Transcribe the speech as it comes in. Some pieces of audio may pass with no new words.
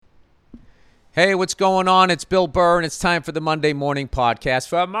Hey, what's going on? It's Bill Burr, and it's time for the Monday Morning Podcast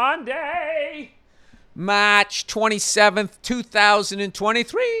for Monday, March 27th,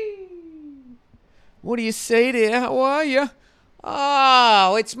 2023. What do you say there? How are you?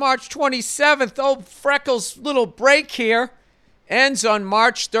 Oh, it's March 27th. Old Freckles' little break here ends on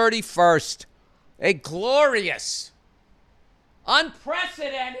March 31st. A glorious,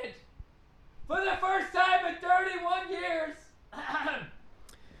 unprecedented, for the first time in 31 years,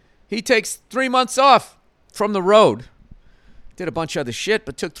 he takes 3 months off from the road. Did a bunch of other shit,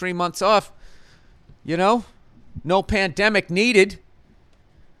 but took 3 months off. You know, no pandemic needed.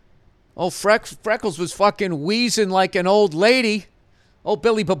 Old Freckles was fucking wheezing like an old lady. Old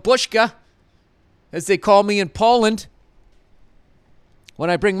Billy Babushka, as they call me in Poland. When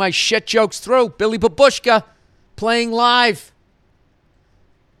I bring my shit jokes through, Billy Babushka playing live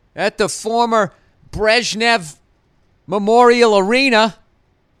at the former Brezhnev Memorial Arena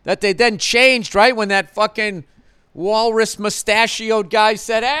that they then changed, right? When that fucking walrus mustachioed guy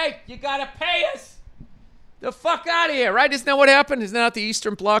said, hey, you gotta pay us. The fuck out of here, right? Isn't that what happened? Isn't that the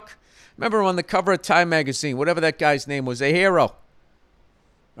Eastern Bloc? Remember on the cover of Time magazine, whatever that guy's name was, a hero,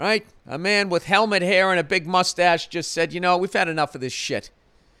 right? A man with helmet hair and a big mustache just said, you know, we've had enough of this shit.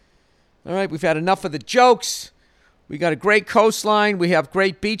 All right, we've had enough of the jokes. We got a great coastline. We have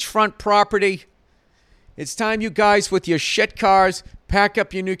great beachfront property. It's time you guys with your shit cars pack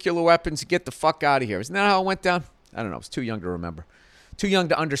up your nuclear weapons and get the fuck out of here. Isn't that how it went down? I don't know. I was too young to remember. Too young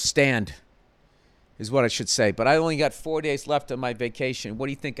to understand is what I should say. But I only got 4 days left on my vacation. What do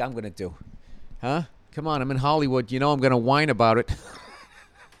you think I'm going to do? Huh? Come on, I'm in Hollywood. You know I'm going to whine about it.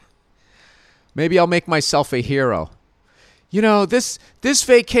 Maybe I'll make myself a hero. You know, this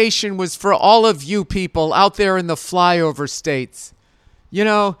vacation was for all of you people out there in the flyover states. You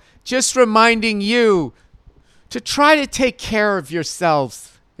know, just reminding you to try to take care of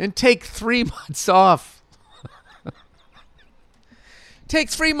yourselves and take 3 months off. Take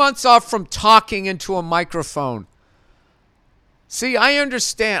 3 months off from talking into a microphone. See, I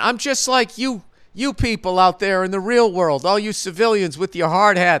understand. I'm just like you people out there in the real world, all you civilians with your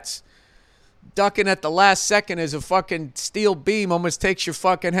hard hats, ducking at the last second as a fucking steel beam almost takes your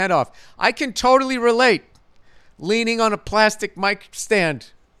fucking head off. I can totally relate. Leaning on a plastic mic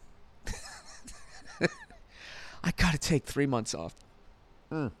stand. I got to take 3 months off.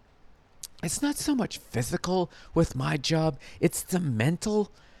 It's not so much physical with my job. It's the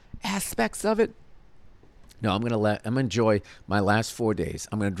mental aspects of it. No, I'm going to enjoy my last 4 days.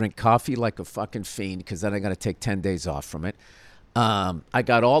 I'm going to drink coffee like a fucking fiend because then I got to take 10 days off from it. I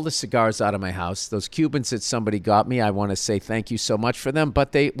got all the cigars out of my house. Those Cubans that somebody got me, I want to say thank you so much for them.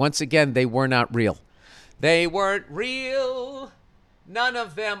 But they were not real. They weren't real. None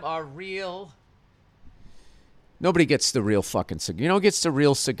of them are real. Nobody gets the real fucking cigar. You know who gets the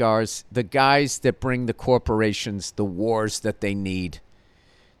real cigars? The guys that bring the corporations the wars that they need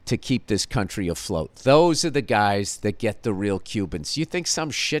to keep this country afloat. Those are the guys that get the real Cubans. You think some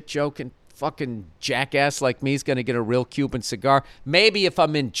shit joking fucking jackass like me is going to get a real Cuban cigar? Maybe if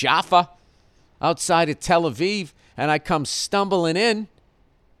I'm in Jaffa outside of Tel Aviv and I come stumbling in.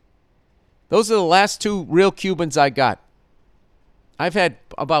 Those are the last two real Cubans I got. I've had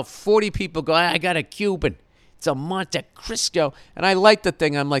about 40 people go, I got a Cuban. It's a Monte Cristo. And I light the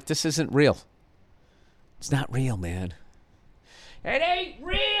thing. I'm like, this isn't real. It's not real, man. It ain't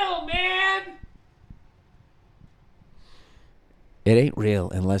real, man. It ain't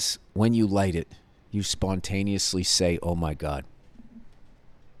real unless when you light it, you spontaneously say, oh, my God.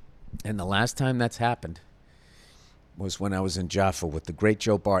 And the last time that's happened was when I was in Jaffa with the great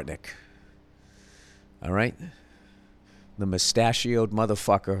Joe Bartnick. All right? The mustachioed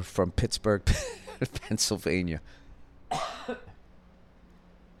motherfucker from Pittsburgh, Pennsylvania.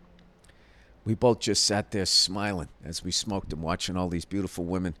 We both just sat there smiling as we smoked and watching all these beautiful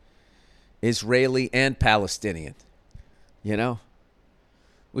women, Israeli and Palestinian. You know?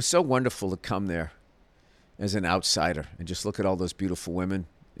 It was so wonderful to come there as an outsider and just look at all those beautiful women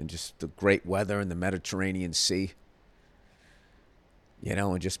and just the great weather and the Mediterranean Sea. You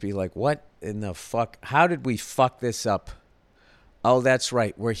know, and just be like, what in the fuck? How did we fuck this up? Oh, that's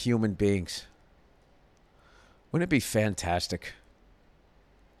right. We're human beings. Wouldn't it be fantastic?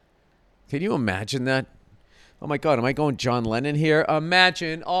 Can you imagine that? Oh, my God. Am I going John Lennon here?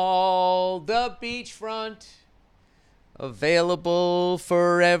 Imagine all the beachfront available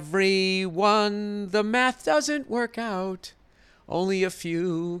for everyone. The math doesn't work out. Only a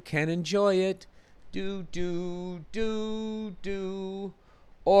few can enjoy it. Do.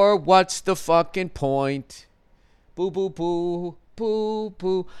 Or what's the fucking point? Boo.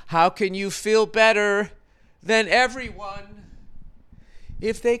 How can you feel better than everyone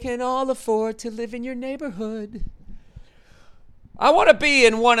if they can all afford to live in your neighborhood. I want to be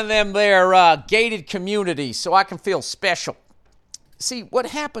in one of them there gated communities so I can feel special. See, what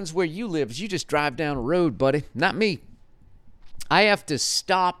happens where you live is you just drive down a road, buddy. Not me. I have to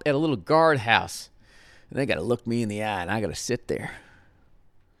stop at a little guardhouse, and they got to look me in the eye, and I got to sit there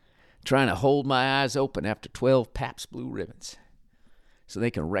trying to hold my eyes open after 12 Pabst Blue Ribbons so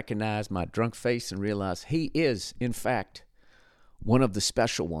they can recognize my drunk face and realize he is, in fact, one of the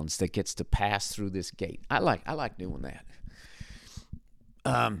special ones that gets to pass through this gate. I like doing that.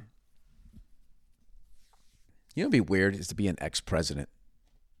 You know what'd be weird is to be an ex-president,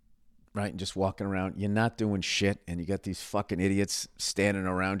 right? And just walking around, you're not doing shit, and you got these fucking idiots standing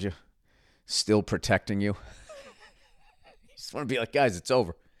around you, still protecting you. You just want to be like, guys, it's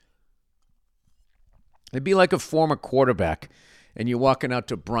over. It'd be like a former quarterback, and you're walking out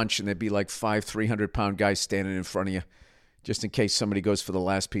to brunch, and there'd be like 5 300-pound guys standing in front of you, just in case somebody goes for the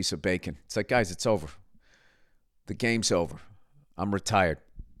last piece of bacon. It's like, guys, it's over. The game's over. I'm retired.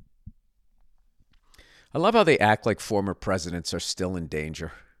 I love how they act like former presidents are still in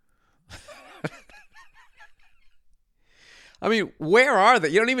danger. I mean, where are they?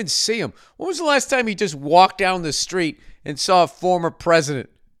 You don't even see them. When was the last time you just walked down the street and saw a former president?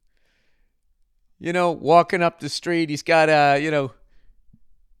 You know, walking up the street, he's got he's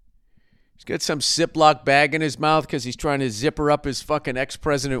got some Ziploc bag in his mouth because he's trying to zipper up his fucking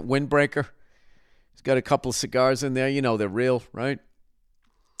ex-president windbreaker. He's got a couple of cigars in there. You know, they're real, right?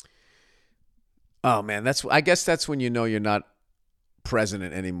 Oh, man, I guess that's when you know you're not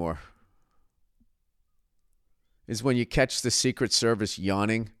president anymore. Is when you catch the Secret Service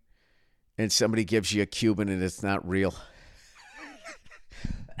yawning and somebody gives you a Cuban and it's not real.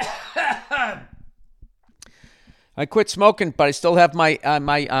 I quit smoking, but I still have my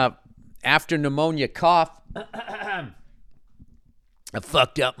after pneumonia cough. I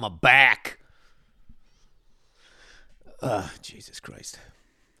fucked up my back. Jesus Christ.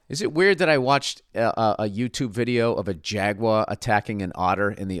 Is it weird that I watched a YouTube video of a jaguar attacking an otter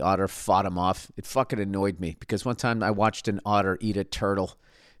and the otter fought him off? It fucking annoyed me because one time I watched an otter eat a turtle,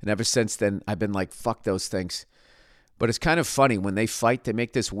 and ever since then I've been like, fuck those things. But it's kind of funny. When they fight, they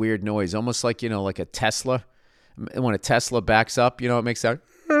make this weird noise, almost like, like a Tesla. When a Tesla backs up, it makes that.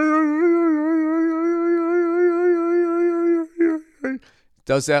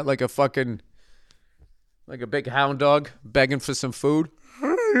 Does that like a big hound dog begging for some food.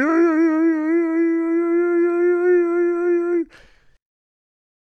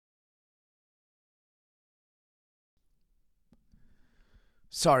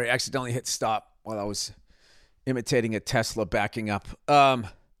 Sorry, I accidentally hit stop while I was imitating a Tesla backing up.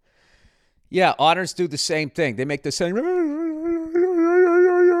 Yeah, otters do the same thing. They make the same,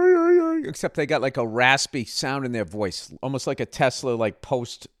 except they got like a raspy sound in their voice, almost like a Tesla, like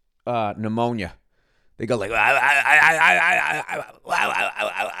post pneumonia. They go like,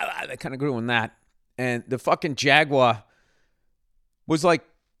 they kind of grew in that. And the fucking jaguar was like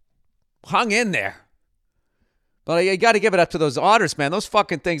hung in there. But you got to give it up to those otters, man. Those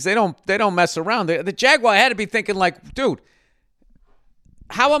fucking things, they don't mess around. The jaguar had to be thinking like, dude,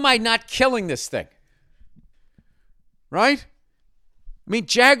 how am I not killing this thing? Right? I mean,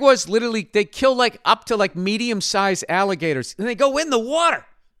 jaguars literally, they kill like up to like medium-sized alligators, and they go in the water.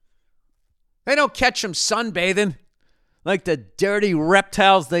 They don't catch them sunbathing like the dirty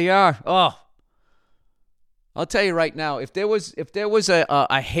reptiles they are. Oh, I'll tell you right now, if there was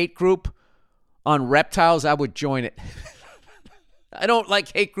a hate group on reptiles, I would join it. I don't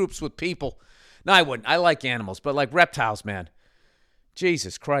like hate groups with people. No, I wouldn't. I like animals, but like reptiles, man.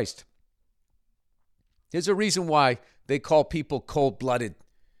 Jesus Christ. There's a reason why they call people cold-blooded,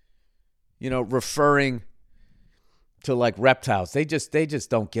 referring to like reptiles. They just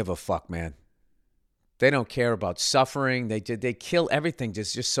don't give a fuck, man. They don't care about suffering. They kill everything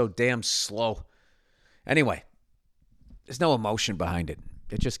just so damn slow. Anyway, there's no emotion behind it.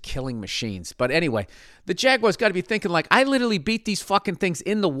 They're just killing machines. But anyway, the jaguar's got to be thinking like, I literally beat these fucking things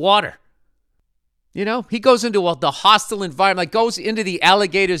in the water. He goes into the hostile environment, like goes into the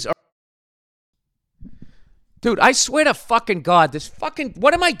alligators. Dude, I swear to fucking God,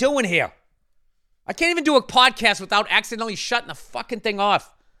 what am I doing here? I can't even do a podcast without accidentally shutting the fucking thing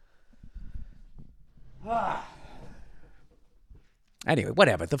off. Anyway,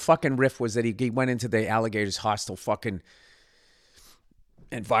 whatever. The fucking riff was that he went into the alligator's hostile fucking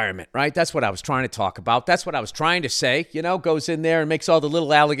environment, right? That's what I was trying to talk about. That's what I was trying to say. Goes in there and makes all the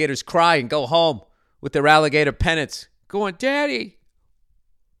little alligators cry and go home with their alligator pennants. Going, Daddy,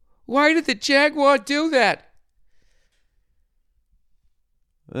 why did the jaguar do that?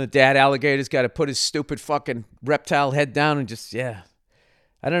 The dad alligator's got to put his stupid fucking reptile head down and just, yeah.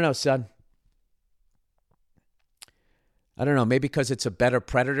 I don't know, son. I don't know. Maybe because it's a better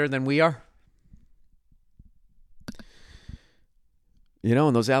predator than we are. You know,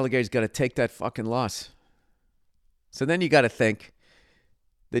 and those alligators got to take that fucking loss. So then you got to think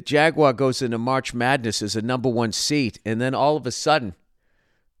that Jaguar goes into March Madness as a number 1 seed, and then all of a sudden,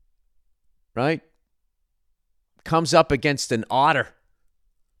 right, comes up against an Otter,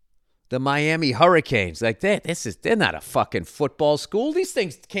 the Miami Hurricanes. Like, they're not a fucking football school. These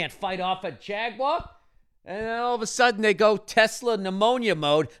things can't fight off a Jaguar. And then all of a sudden they go Tesla pneumonia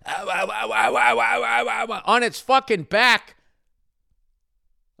mode on its fucking back.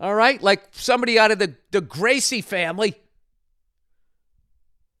 All right? Like somebody out of the Gracie family.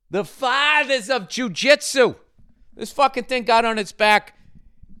 The fathers of jiu-jitsu. This fucking thing got on its back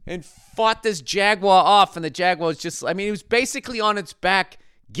and fought this Jaguar off. And the Jaguar was just, I mean, it was basically on its back,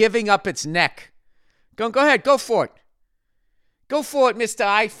 giving up its neck. Go ahead, go for it. Go for it, Mr.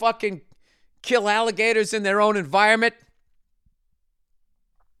 I fucking kill alligators in their own environment.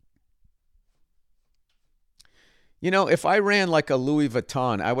 You know, if I ran like a Louis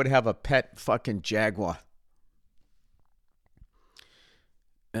Vuitton, I would have a pet fucking Jaguar.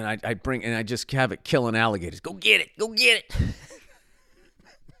 And I just have it killing alligators. Go get it.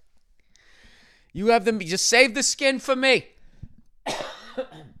 You have them, just save the skin for me.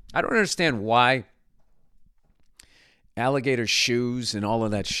 I don't understand why alligator shoes and all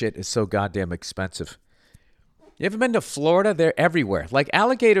of that shit is so goddamn expensive. You ever been to Florida? They're everywhere. Like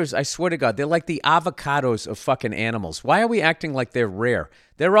alligators, I swear to God, they're like the avocados of fucking animals. Why are we acting like they're rare?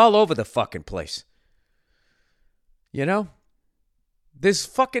 They're all over the fucking place. You know? There's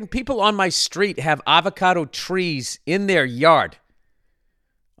fucking people on my street have avocado trees in their yard.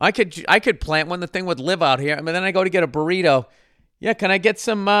 I could plant one. The thing would live out here. I mean, then I go to get a burrito. Yeah, can I get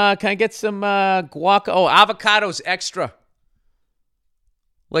some guac? Oh, avocados extra.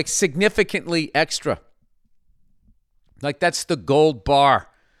 Like significantly extra. Like that's the gold bar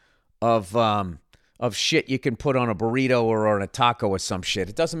of shit you can put on a burrito or on a taco or some shit.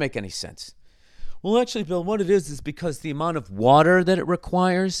 It doesn't make any sense. Well, actually, Bill, what it is because the amount of water that it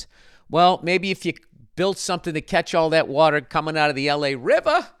requires. Well, maybe if you built something to catch all that water coming out of the LA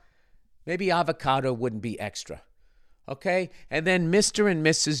River, maybe avocado wouldn't be extra. Okay? And then Mr. and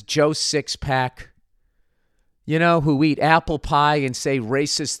Mrs. Joe Six-Pack, you know, who eat apple pie and say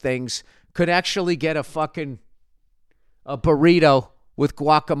racist things, could actually get a burrito with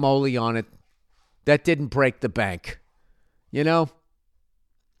guacamole on it that didn't break the bank. You know?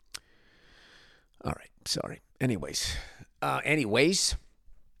 All right. Sorry. Anyways, I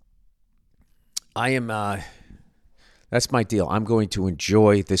am, that's my deal. I'm going to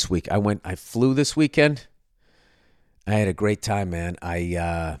enjoy this week. I flew this weekend. I had a great time, man.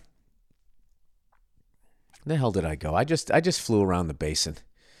 Where the hell did I go? I just flew around the basin,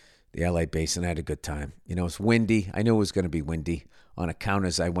 the LA basin. I had a good time. You know, it's windy. I knew it was going to be windy on account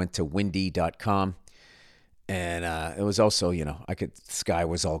as I went to windy.com. And it was also, you know, the sky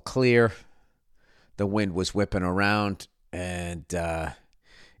was all clear. The wind was whipping around. And,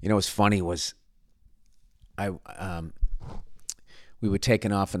 you know, what's funny was we were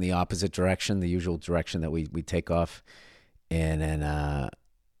taking off in the opposite direction, the usual direction that we take off. And then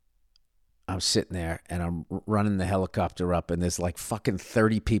I'm sitting there and I'm running the helicopter up and there's like fucking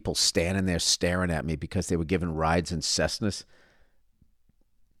 30 people standing there staring at me because they were giving rides in Cessnas.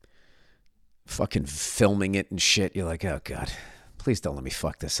 Fucking filming it and shit. You're like, oh God, please don't let me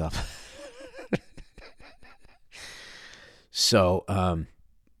fuck this up. So, I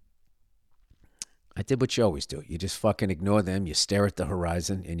did what you always do. You just fucking ignore them. You stare at the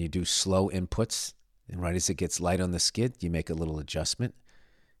horizon and you do slow inputs. And right as it gets light on the skid, you make a little adjustment,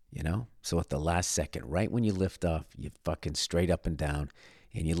 you know? So at the last second, right when you lift off, you fucking straight up and down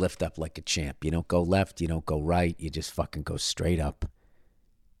and you lift up like a champ. You don't go left. You don't go right. You just fucking go straight up.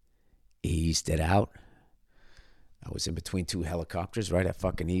 Eased it out. I was in between two helicopters, right? I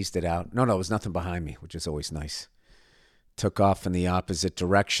fucking eased it out. No, there was nothing behind me, which is always nice. Took off in the opposite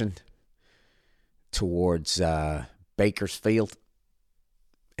direction towards Bakersfield.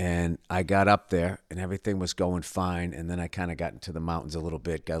 And I got up there and everything was going fine. And then I kind of got into the mountains a little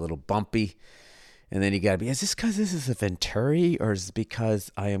bit, got a little bumpy. And then you got to be, is this because this is a Venturi or is it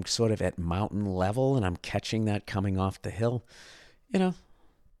because I am sort of at mountain level and I'm catching that coming off the hill? You know,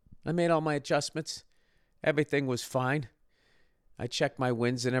 I made all my adjustments. Everything was fine. I checked my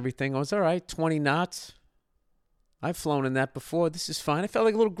winds and everything. I was all right, 20 knots. I've flown in that before. This is fine. I felt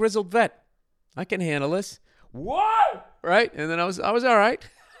like a little grizzled vet. I can handle this. Whoa! Right? And then I was all right.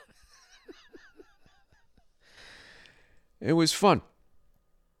 It was fun.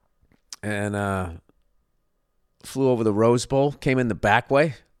 And Flew over the Rose Bowl. Came in the back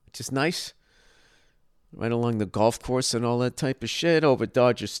way, which is nice. Right along the golf course and all that type of shit. Over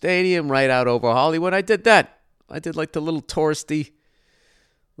Dodger Stadium, right out over Hollywood. I did that. I did like the little touristy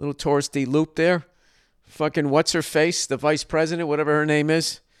loop there. Fucking what's her face? The vice president, whatever her name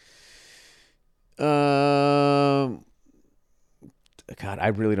is. God, I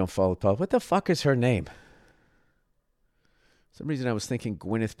really don't follow politics. What the fuck is her name? For some reason I was thinking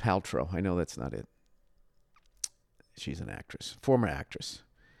Gwyneth Paltrow. I know that's not it. She's an actress, former actress,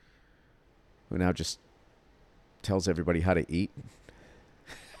 who now just tells everybody how to eat.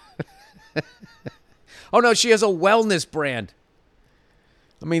 Oh, no, she has a wellness brand.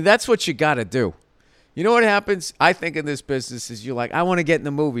 I mean, that's what you got to do. You know what happens? I think in this business is you're like, I want to get in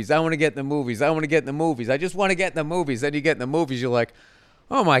the movies. I want to get in the movies. I want to get in the movies. I just want to get in the movies. Then you get in the movies. You're like,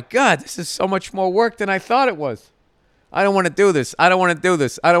 oh, my God, this is so much more work than I thought it was. I don't want to do this. I don't want to do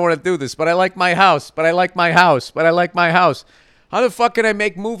this. I don't want to do this. But I like my house. But I like my house. But I like my house. How the fuck can I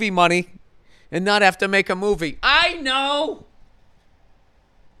make movie money and not have to make a movie? I know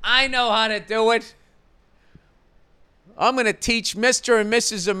how to do it. I'm going to teach Mr. and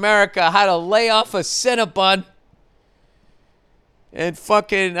Mrs. America how to lay off a Cinnabon and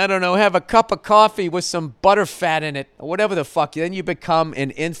fucking, I don't know, have a cup of coffee with some butterfat in it or whatever the fuck. Then you become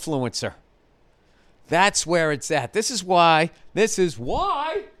an influencer. That's where it's at. This is why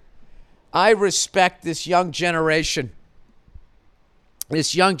I respect this young generation.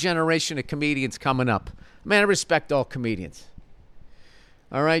 This young generation of comedians coming up. Man, I respect all comedians.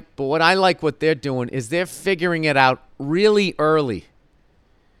 All right? But what I like what they're doing is they're figuring it out really early.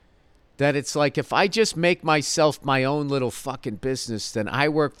 That it's like, if I just make myself my own little fucking business, then I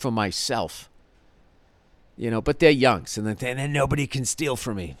work for myself. You know, but they're young, so then nobody can steal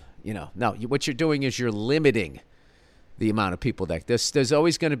from me. You know, no, what you're doing is you're limiting the amount of people that there's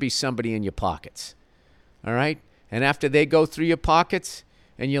always going to be somebody in your pockets. All right? And after they go through your pockets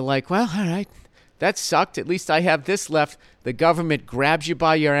and you're like, well, all right, that sucked. At least I have this left. The government grabs you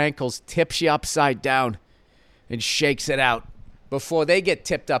by your ankles, tips you upside down, and shakes it out before they get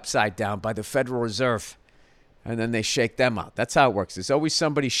tipped upside down by the Federal Reserve. And then they shake them out. That's how it works. There's always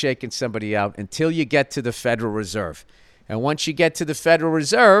somebody shaking somebody out until you get to the Federal Reserve. And once you get to the Federal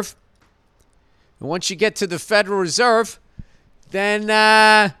Reserve, then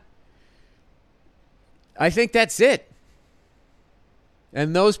I think that's it.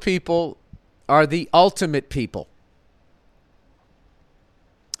 And those people are the ultimate people.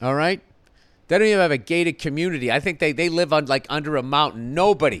 All right? They don't even have a gated community. I think they live on like under a mountain.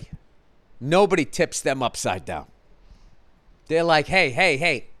 Nobody tips them upside down. They're like,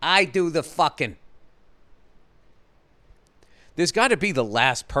 hey, I do the fucking. There's got to be the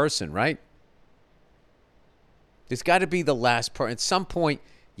last person, right? There's got to be the last person. At some point,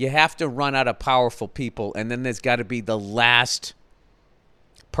 you have to run out of powerful people, and then there's got to be the last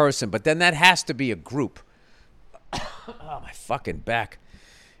person. But then that has to be a group. Oh, my fucking back.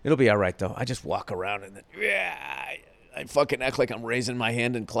 It'll be all right, though. I just walk around and then, I fucking act like I'm raising my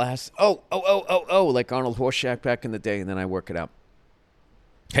hand in class. Oh, like Arnold Horseshack back in the day, and then I work it out.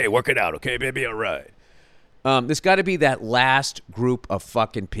 Hey, work it out, okay, baby? All right. There's got to be that last group of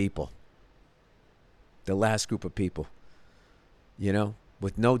fucking people. The last group of people. You know?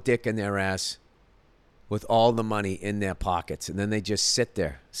 With no dick in their ass. With all the money in their pockets. And then they just sit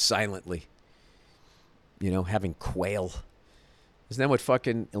there silently. You know, having quail. Isn't that what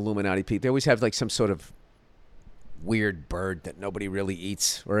fucking Illuminati people... They always have like some sort of weird bird that nobody really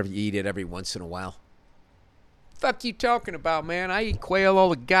eats. Or you eat it every once in a while. Fuck you talking about, man? I eat quail all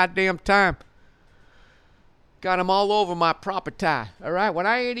the goddamn time. Got them all over my property, all right? When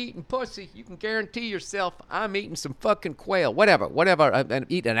I ain't eating pussy, you can guarantee yourself I'm eating some fucking quail. Whatever. I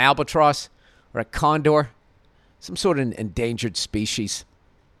eat an albatross or a condor, some sort of endangered species.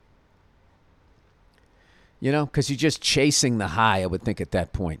 You know, because you're just chasing the high, I would think, at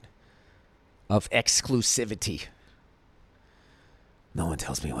that point of exclusivity. No one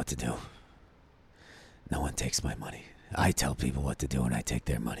tells me what to do. No one takes my money. I tell people what to do, and I take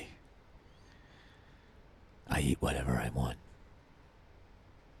their money. I eat whatever I want.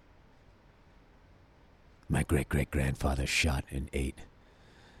 My great-great-grandfather shot and ate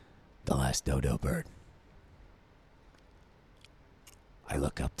the last dodo bird. I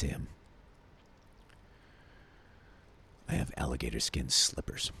look up to him. I have alligator skin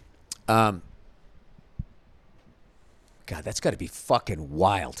slippers. God, that's got to be fucking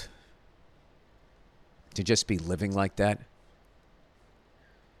wild. To just be living like that.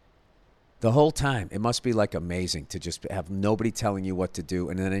 The whole time, it must be like amazing to just have nobody telling you what to do.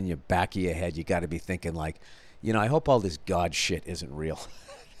 And then in your back of your head, you got to be thinking like, you know, I hope all this God shit isn't real.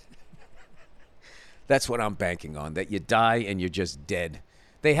 That's what I'm banking on, that you die and you're just dead.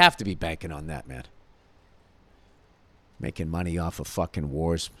 They have to be banking on that, man. Making money off of fucking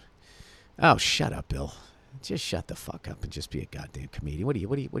wars. Oh, shut up, Bill. Just shut the fuck up and just be a goddamn comedian. What are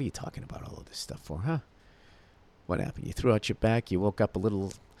you talking about all of this stuff for, huh? What happened? You threw out your back? You woke up a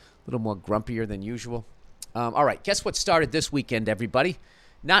little more grumpier than usual? All right, guess what started this weekend, everybody?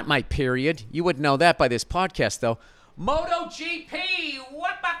 Not my period. You wouldn't know that by this podcast, though. MotoGP!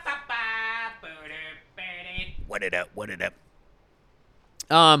 What it up?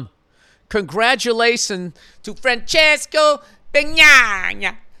 Congratulations to Francesco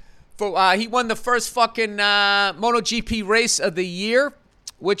Bagnaia. He won the first fucking MotoGP race of the year,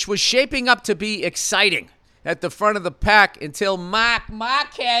 which was shaping up to be exciting at the front of the pack until Marc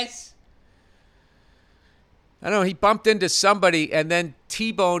Marquez, I don't know, he bumped into somebody and then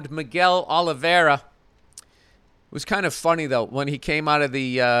T-boned Miguel Oliveira. It was kind of funny, though, when he came out of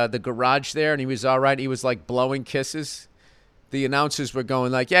the garage there and he was all right. He was, like, blowing kisses. The announcers were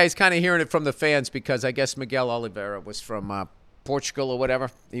going like, yeah, he's kind of hearing it from the fans because I guess Miguel Oliveira was from Portugal or whatever.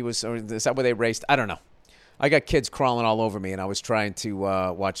 Is that where they raced? I don't know. I got kids crawling all over me, and I was trying to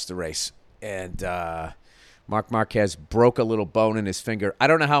watch the race. And Marc Marquez broke a little bone in his finger. I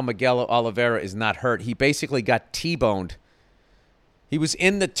don't know how Miguel Oliveira is not hurt. He basically got T-boned. He was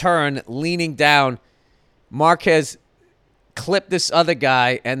in the turn, leaning down. Marquez clipped this other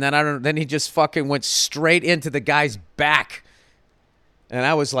guy, and then he just fucking went straight into the guy's back. And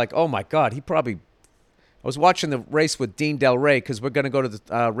I was like, oh, my God, I was watching the race with Dean Del Rey because we're going to go to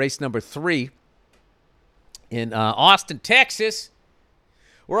the race number 3 in Austin, Texas,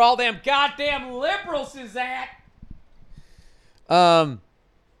 where all them goddamn liberals is at.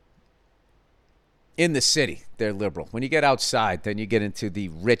 In the city, they're liberal. When you get outside, then you get into the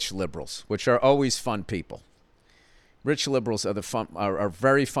rich liberals, which are always fun people. Rich liberals are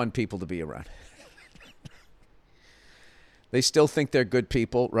very fun people to be around. They still think they're good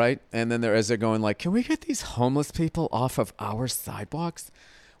people, right? And then they're going like, can we get these homeless people off of our sidewalks?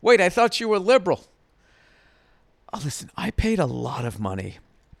 Wait, I thought you were liberal. Oh, listen, I paid a lot of money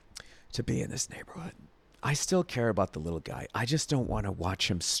to be in this neighborhood. I still care about the little guy. I just don't want to watch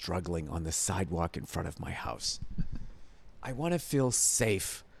him struggling on the sidewalk in front of my house. I want to feel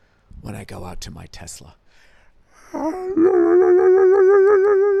safe when I go out to my Tesla.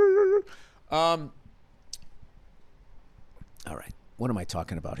 All right. What am I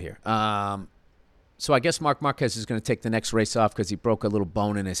talking about here? So I guess Marc Marquez is going to take the next race off because he broke a little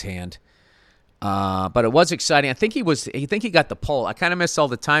bone in his hand. But it was exciting. I think he got the pole. I kind of miss all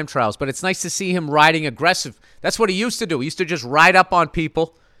the time trials, but it's nice to see him riding aggressive. That's what he used to do. He used to just ride up on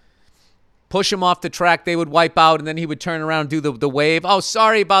people, push them off the track. They would wipe out, and then he would turn around and do the wave. Oh,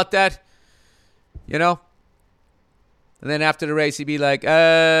 sorry about that. You know? And then after the race, he'd be like,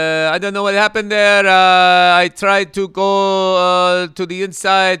 I don't know what happened there. I tried to go to the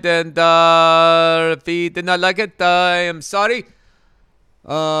inside, and if he did not like it, I am sorry.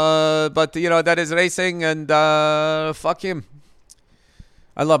 But, that is racing, and fuck him.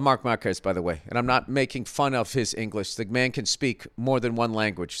 I love Marc Marquez, by the way, and I'm not making fun of his English. The man can speak more than one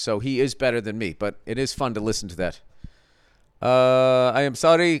language, so he is better than me, but it is fun to listen to that. I am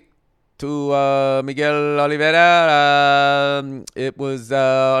sorry to Miguel Oliveira. It was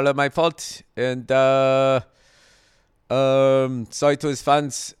all of my fault, and sorry to his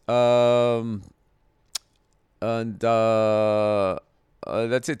fans. And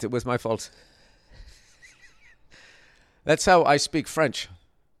that's it. It was my fault. That's how I speak French.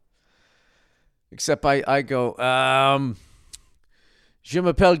 Except I go, je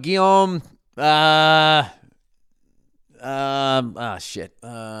m'appelle Guillaume. Shit.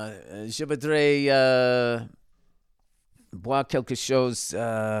 Je voudrais boire quelque chose du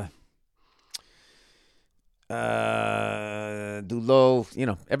l'eau.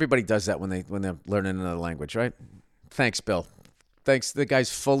 Everybody does that when they're learning another language, right? Thanks, Bill. Thanks. The guy's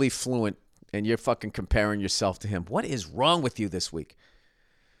fully fluent, and you're fucking comparing yourself to him. What is wrong with you this week?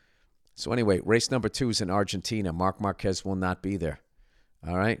 So anyway, race number 2 is in Argentina. Marc Marquez will not be there.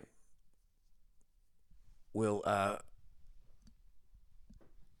 All right?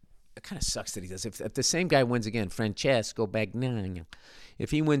 It kind of sucks that he does. If the same guy wins again, Francesco Bagnaia,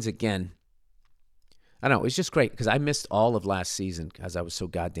 if he wins again, I don't know. It was just great because I missed all of last season because I was so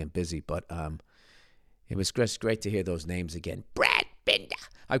goddamn busy. But it was just great to hear those names again. Brad Binder.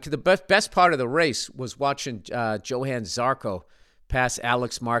 The best part of the race was watching Johan Zarco pass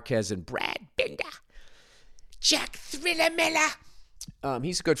Alex Marquez and Brad Binder. Jack Thriller Miller.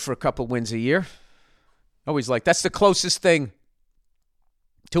 He's good for a couple wins a year. Always that's the closest thing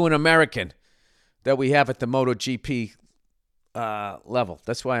to an American that we have at the MotoGP level.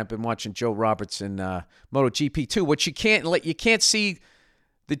 That's why I've been watching Joe Roberts in MotoGP2, which you can't see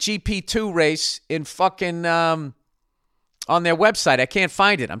the GP2 race in fucking on their website. I can't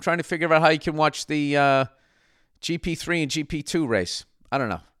find it. I'm trying to figure out how you can watch the GP3 and GP2 race. I don't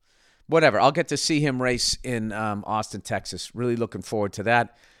know. Whatever. I'll get to see him race in Austin, Texas. Really looking forward to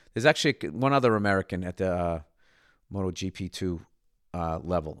that. There's actually one other American at the MotoGP2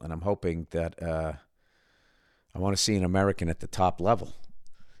 level, and I'm hoping that I want to see an American at the top level,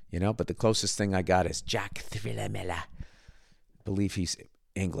 but the closest thing I got is Jack Thrillamella. I believe he's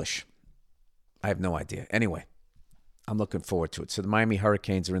English. I have no idea. Anyway, I'm looking forward to it. So the Miami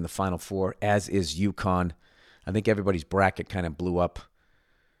Hurricanes are in the Final Four, as is UConn. I think everybody's bracket kind of blew up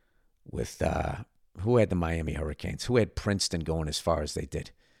with who had the Miami Hurricanes? Who had Princeton going as far as they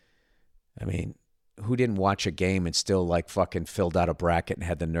did? I mean, who didn't watch a game and still fucking filled out a bracket and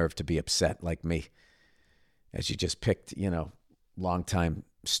had the nerve to be upset like me? As you just picked, long-time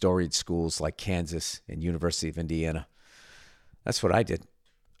storied schools like Kansas and University of Indiana. That's what I did.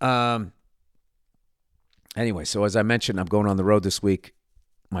 Anyway, so as I mentioned, I'm going on the road this week.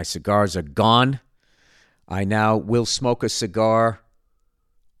 My cigars are gone. I now will smoke a cigar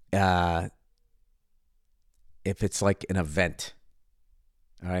if it's like an event.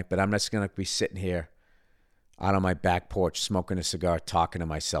 All right, but I'm just going to be sitting here out on my back porch smoking a cigar, talking to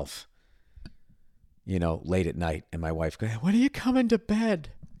myself. Late at night, and my wife goes, "When are you coming to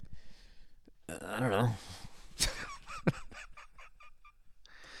bed?" I don't know.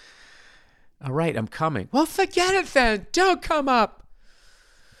 All right, I'm coming. Well, forget it then. Don't come up.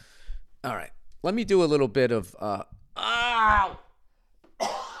 All right, let me do a little bit of. Ow! I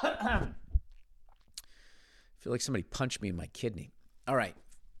feel like somebody punched me in my kidney. All right,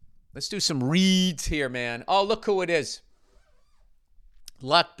 let's do some reads here, man. Oh, look who it is.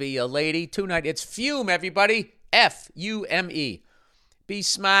 Luck be a lady tonight. It's Fume, everybody. F-U-M-E. Be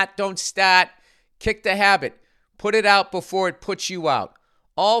smart. Don't start. Kick the habit. Put it out before it puts you out.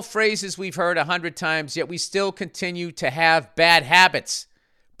 All phrases we've heard 100 times, yet we still continue to have bad habits.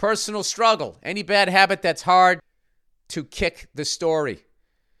 Personal struggle. Any bad habit that's hard to kick the story.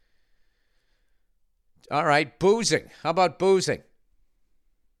 All right. Boozing. How about boozing?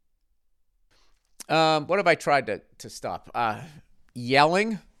 What have I tried to stop?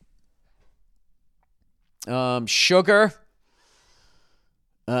 Yelling, sugar,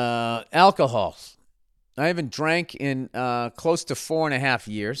 alcohol. I haven't drank in close to 4.5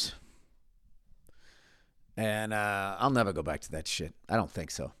 years. And I'll never go back to that shit. I don't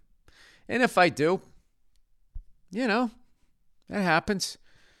think so. And if I do, that happens.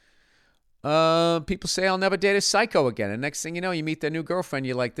 People say I'll never date a psycho again. And next thing you know, you meet their new girlfriend.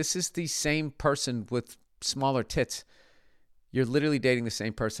 You're like, this is the same person with smaller tits. You're literally dating the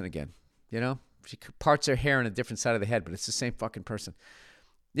same person again. She parts her hair on a different side of the head, but it's the same fucking person.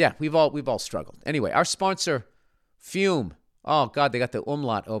 Yeah, we've all struggled. Anyway, our sponsor, Fume. Oh God, they got the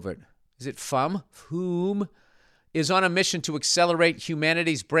umlaut over it. Is it FUM? Fume is on a mission to accelerate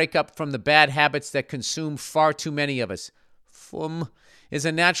humanity's breakup from the bad habits that consume far too many of us. FUM is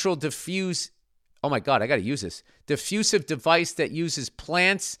a natural diffusive device that uses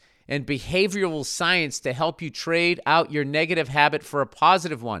plants and behavioral science to help you trade out your negative habit for a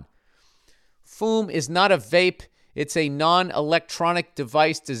positive one. Fume is not a vape. It's a non-electronic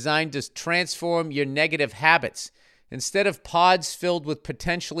device designed to transform your negative habits. Instead of pods filled with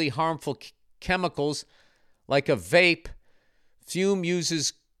potentially harmful chemicals like a vape, Fume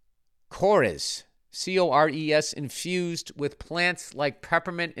uses cores, C-O-R-E-S, infused with plants like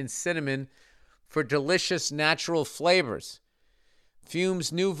peppermint and cinnamon for delicious natural flavors.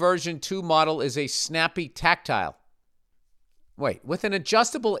 Fume's new version 2 model is a snappy tactile. With an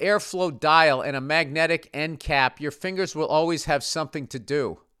adjustable airflow dial and a magnetic end cap, your fingers will always have something to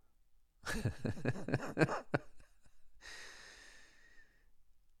do.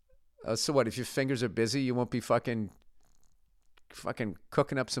 So what, if your fingers are busy, you won't be fucking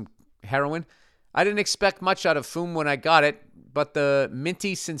cooking up some heroin? I didn't expect much out of Fume when I got it, but the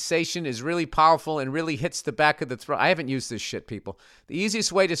minty sensation is really powerful and really hits the back of the throat. I haven't used this shit, people. The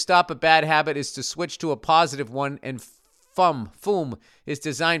easiest way to stop a bad habit is to switch to a positive one, and Fume is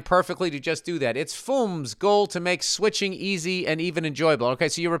designed perfectly to just do that. It's Fume's goal to make switching easy and even enjoyable. Okay,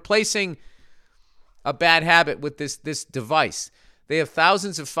 so you're replacing a bad habit with this device. They have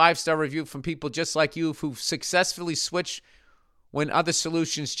thousands of 5-star reviews from people just like you who've successfully switched when other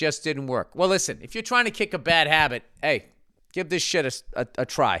solutions just didn't work. Well, listen, if you're trying to kick a bad habit, hey, give this shit a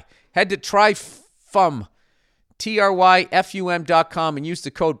try. Head to tryfum, tryfum.com, and use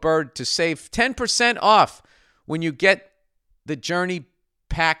the code BIRD to save 10% off when you get the Journey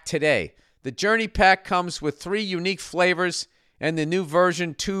Pack today. The Journey Pack comes with 3 unique flavors and the new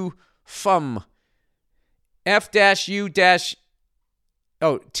version 2 FUM. try-f-u-m.com.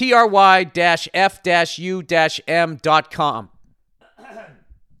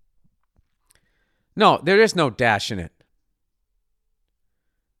 No, there is no dash in it.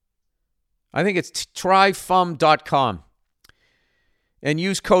 I think it's tryfum.com. And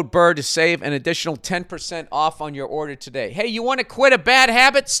use code BURR to save an additional 10% off on your order today. Hey, you want to quit a bad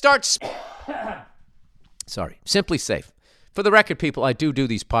habit? Sorry, Simply Safe. For the record, people, I do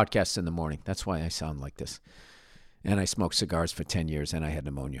these podcasts in the morning. That's why I sound like this. And I smoked cigars for 10 years and I had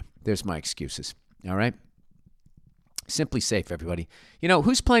pneumonia. There's my excuses. All right? Simply Safe, everybody. You know,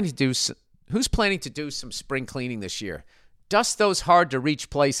 who's planning to do some spring cleaning this year? Dust those hard-to-reach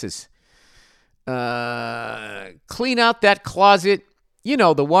places. Clean out that closet. You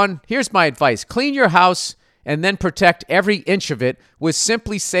know, the one. Here's my advice. Clean your house and then protect every inch of it with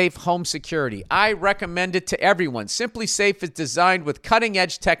Simply Safe Home Security. I recommend it to everyone. Simply Safe is designed with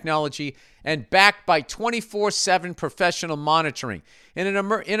cutting-edge technology and backed by 24/7 professional monitoring. In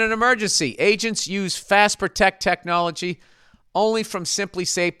an emergency, agents use Fast Protect technology only from Simply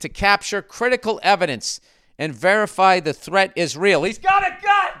Safe to capture critical evidence and verify the threat is real. He's got a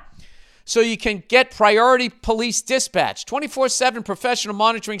gun! So you can get priority police dispatch. 24/7 professional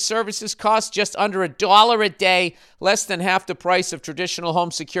monitoring services cost just under $1 a day, less than half the price of traditional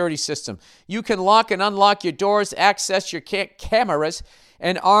home security system. You can lock and unlock your doors, access your cameras,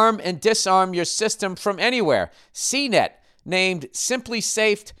 and arm and disarm your system from anywhere. CNET named Simply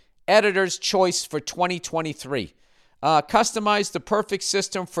Safe Editor's Choice for 2023. Customize the perfect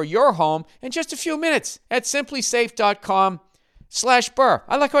system for your home in just a few minutes at simplysafe.com/Burr.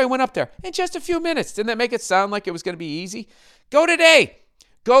 I like how I went up there. In just a few minutes. Didn't that make it sound like it was going to be easy? Go today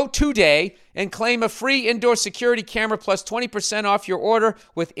and claim a free indoor security camera plus 20% off your order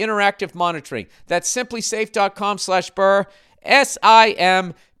with interactive monitoring. That's simplysafe.com/Burr.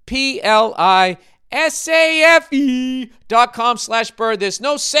 simplysafe.com/Burr. There's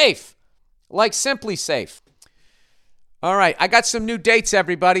no safe like Simply Safe. All right, I got some new dates,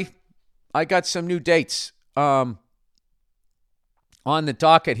 everybody. I got some new dates on the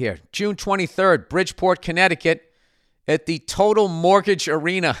docket here. June 23rd, Bridgeport, Connecticut, at the Total Mortgage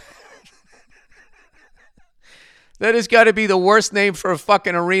Arena. That has got to be the worst name for a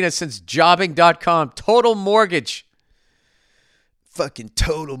fucking arena since jobbing.com. Total Mortgage. Fucking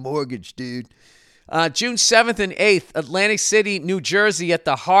Total Mortgage, dude. June 7th and 8th, Atlantic City, New Jersey, at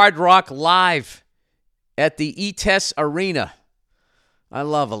the Hard Rock Live at the ETES Arena. I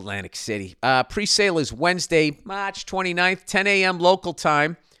love Atlantic City. Pre-sale is Wednesday, March 29th, 10 a.m. local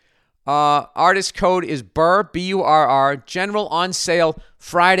time. Artist code is BURR, B-U-R-R. General on sale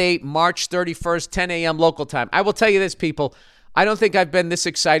Friday, March 31st, 10 a.m. local time. I will tell you this, people. I don't think I've been this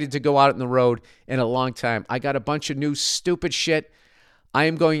excited to go out on the road in a long time. I got a bunch of new stupid shit.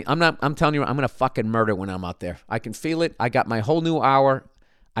 I'm telling you, I'm going to fucking murder when I'm out there. I can feel it. I got my whole new hour.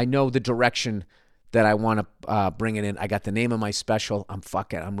 I know the direction that I want to bring it in. I got the name of my special. I'm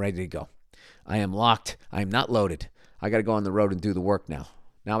ready to go. I am locked. I am not loaded. I got to go on the road and do the work now.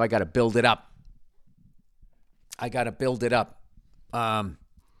 Now I got to build it up. All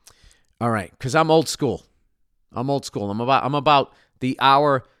right, because I'm old school. I'm about the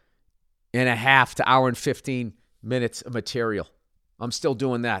hour and a half to hour and 15 minutes of material. I'm still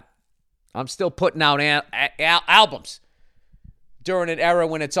doing that. I'm still putting out albums during an era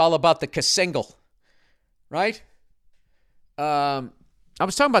when it's all about the single, right? I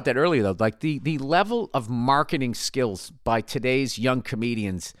was talking about that earlier, though. Like the level of marketing skills by today's young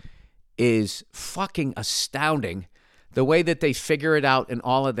comedians is fucking astounding. The way that they figure it out and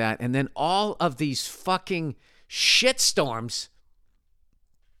all of that. And then all of these fucking shitstorms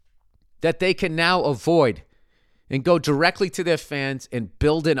that they can now avoid and go directly to their fans and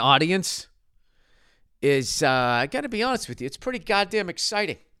build an audience is, I got to be honest with you, it's pretty goddamn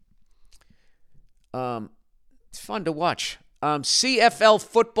exciting. It's fun to watch. CFL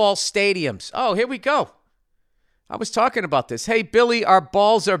football stadiums. Oh, here we go. I was talking about this. Hey, Billy, our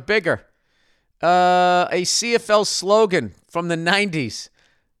balls are bigger. A CFL slogan from the 90s.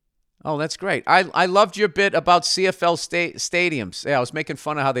 Oh, that's great. I loved your bit about CFL stadiums. Yeah, I was making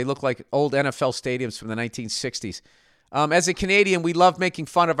fun of how they look like old NFL stadiums from the 1960s. As a Canadian, we love making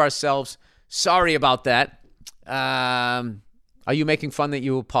fun of ourselves. Sorry about that. Are you making fun that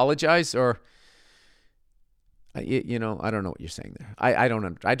you apologize, or I don't know what you're saying there.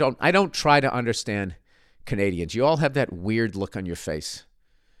 I don't try to understand Canadians. You all have that weird look on your face.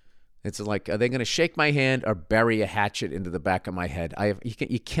 It's like, are they going to shake my hand or bury a hatchet into the back of my head?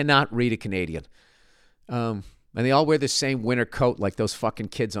 You cannot read a Canadian. And they all wear the same winter coat like those fucking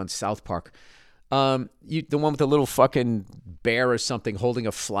kids on South Park. The one with the little fucking bear or something holding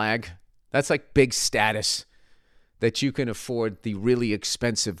a flag. That's like big status that you can afford the really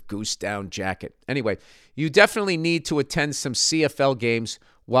expensive goose down jacket. Anyway, you definitely need to attend some CFL games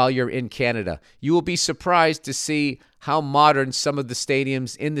while you're in Canada. You will be surprised to see how modern some of the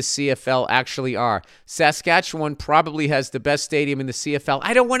stadiums in the CFL actually are. Saskatchewan probably has the best stadium in the CFL.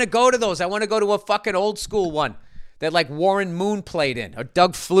 I don't want to go to those. I want to go to a fucking old school one that like Warren Moon played in, or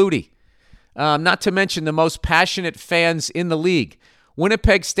Doug Flutie. Not to mention the most passionate fans in the league.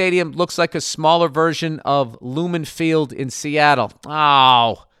 Winnipeg Stadium looks like a smaller version of Lumen Field in Seattle.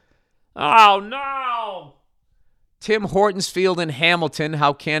 Oh no! Tim Hortons Field in Hamilton.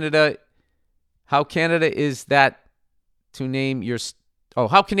 How Canada is that to name your?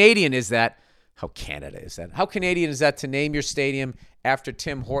 How Canadian is that? How Canada is that? How Canadian is that to name your stadium after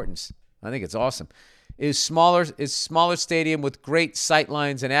Tim Hortons? I think it's awesome. Is smaller stadium with great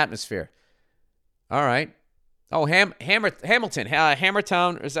sightlines and atmosphere. All right. Oh, Hamilton,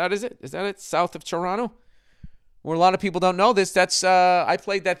 Hammertown. Is that it? South of Toronto, where a lot of people don't know this. That's I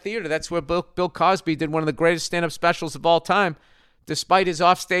played that theater. That's where Bill Cosby did one of the greatest stand-up specials of all time. Despite his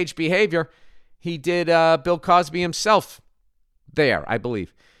offstage behavior, he did Bill Cosby himself there, I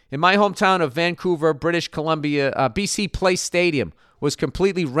believe. In my hometown of Vancouver, British Columbia, BC Place Stadium was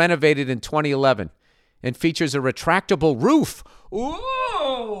completely renovated in 2011 and features a retractable roof.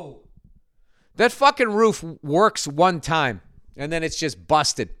 Ooh! That fucking roof works one time, and then it's just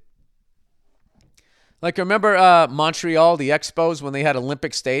busted. Like, remember Montreal, the Expos, when they had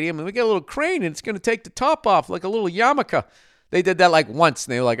Olympic Stadium? And we get a little crane, and it's going to take the top off, like a little yarmulke. They did that like once,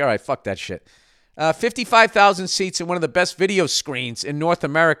 and they were like, all right, fuck that shit. 55,000 seats and one of the best video screens in North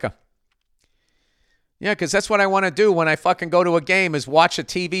America. Yeah, because that's what I want to do when I fucking go to a game is watch a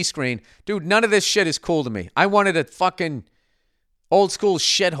TV screen. Dude, none of this shit is cool to me. I wanted a fucking old school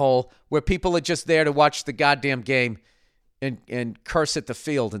shithole where people are just there to watch the goddamn game and curse at the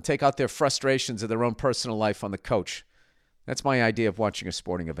field and take out their frustrations of their own personal life on the coach. That's my idea of watching a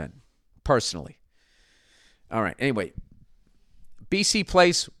sporting event, personally. All right, anyway. BC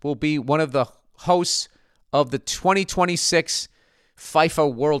Place will be one of the hosts of the 2026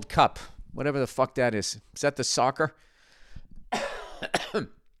 FIFA World Cup. Whatever the fuck that is. Is that the soccer?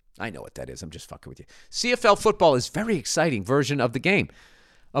 I know what that is. I'm just fucking with you. CFL football is a very exciting version of the game.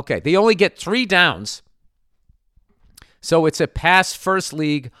 Okay, they only get 3 downs. So it's a pass-first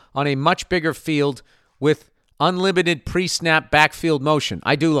league on a much bigger field with unlimited pre-snap backfield motion.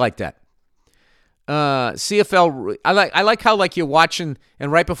 I do like that. CFL, I like how like you're watching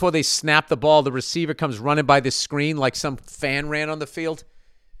and right before they snap the ball, the receiver comes running by the screen like some fan ran on the field.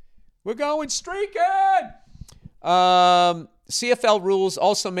 We're going streaking! CFL rules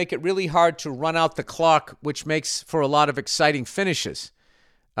also make it really hard to run out the clock, which makes for a lot of exciting finishes.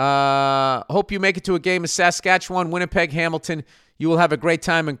 Hope you make it to a game in Saskatchewan, Winnipeg, Hamilton. You will have a great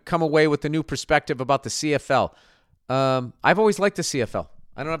time and come away with a new perspective about the CFL. I've always liked the CFL.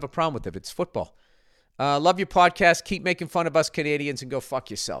 I don't have a problem with it. It's football. Love your podcast. Keep making fun of us Canadians and go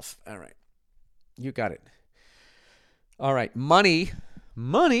fuck yourself. All right. You got it. All right. Money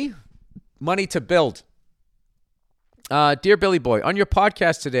to build. Dear Billy Boy, on your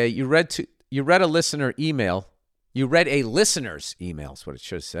podcast today, you read a listener email. You read a listener's email, is what it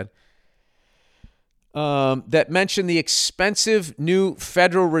should have said, that mentioned the expensive new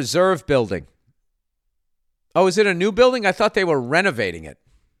Federal Reserve building. Oh, is it a new building? I thought they were renovating it.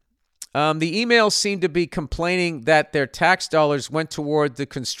 The email seemed to be complaining that their tax dollars went toward the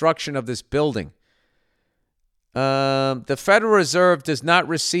construction of this building. The Federal Reserve does not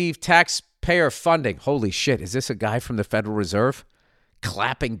receive taxpayer funding. Holy shit, is this a guy from the Federal Reserve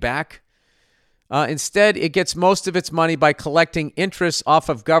clapping back? Instead, it gets most of its money by collecting interest off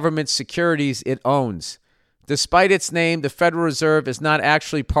of government securities it owns. Despite its name, the Federal Reserve is not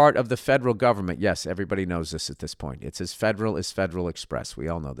actually part of the federal government. Yes, everybody knows this at this point. It's as federal as Federal Express. We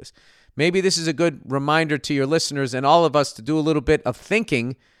all know this. Maybe this is a good reminder to your listeners and all of us to do a little bit of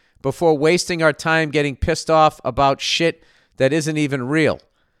thinking before wasting our time getting pissed off about shit that isn't even real.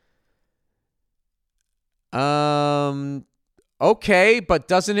 Okay, but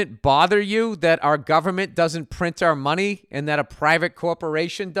doesn't it bother you that our government doesn't print our money and that a private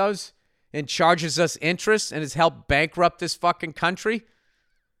corporation does and charges us interest and has helped bankrupt this fucking country?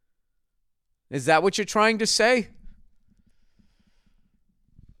 Is that what you're trying to say?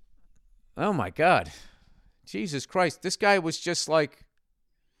 Oh my God. Jesus Christ. This guy was just like,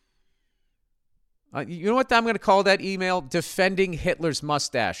 you know what I'm going to call that email? Defending Hitler's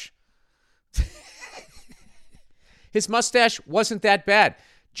mustache. His mustache wasn't that bad.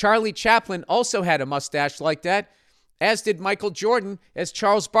 Charlie Chaplin also had a mustache like that, as did Michael Jordan, as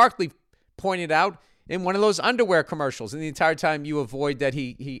Charles Barkley pointed out in one of those underwear commercials, and the entire time you avoid that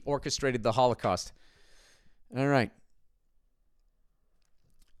he orchestrated the Holocaust. All right.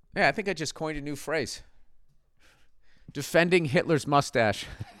 Yeah, I think I just coined a new phrase. Defending Hitler's mustache.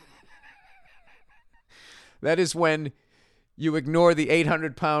 That is when you ignore the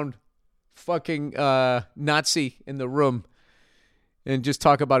 800-pound fucking Nazi in the room and just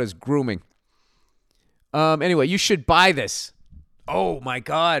talk about his grooming. Anyway, you should buy this. Oh, my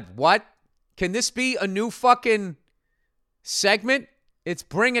God. What? Can this be a new fucking segment? It's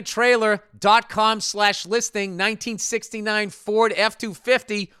bringatrailer.com/listing 1969 Ford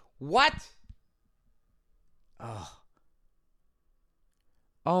F-250. What?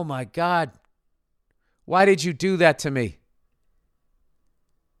 Oh, my God. Why did you do that to me?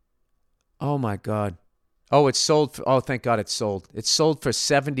 Oh, my God. Oh, it's sold. Oh, thank God it's sold. It's sold for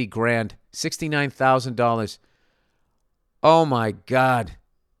 $70,000, $69,000. Oh, my God.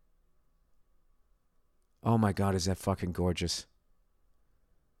 Oh, my God, is that fucking gorgeous.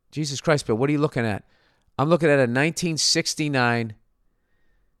 Jesus Christ, Bill, what are you looking at? I'm looking at a 1969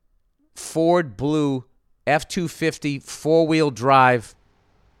 Ford Blue F-250 four-wheel drive.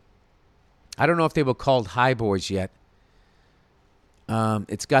 I don't know if they were called High Boys yet.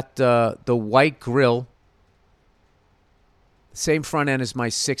 It's got the white grille. Same front end as my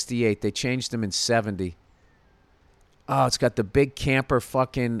 68. They changed them in 70. Oh, it's got the big camper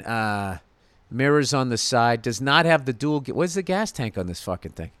fucking mirrors on the side. Does not have the dual... Where's the gas tank on this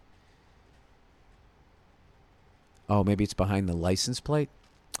fucking thing? Oh, maybe it's behind the license plate.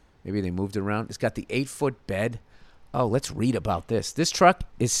 Maybe they moved it around. It's got the 8-foot bed. Oh, let's read about this. This truck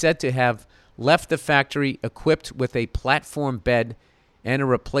is said to have left the factory equipped with a platform bed and a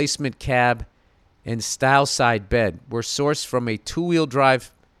replacement cab and style side bed. Were sourced from a two-wheel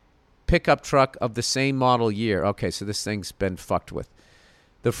drive pickup truck of the same model year. Okay, so this thing's been fucked with.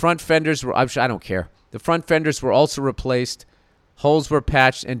 The front fenders were... I don't care. The front fenders were also replaced. Holes were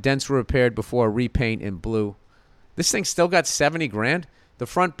patched and dents were repaired before a repaint in blue. This thing still got $70,000. The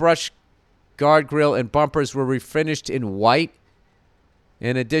front brush, guard grill, and bumpers were refinished in white.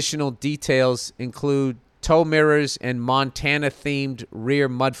 And additional details include tow mirrors and Montana-themed rear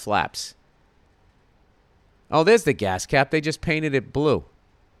mud flaps. Oh, there's the gas cap. They just painted it blue.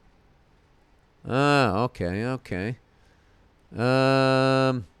 Okay.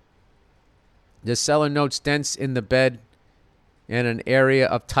 The seller notes dents in the bed and an area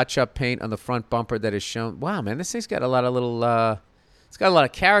of touch-up paint on the front bumper that is shown. Wow, man, this thing's got a lot of little... it's got a lot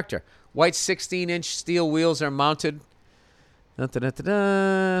of character. White 16-inch steel wheels are mounted.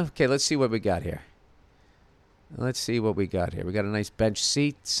 Okay, let's see what we got here. We got a nice bench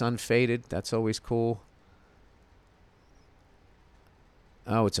seat, sun faded. That's always cool.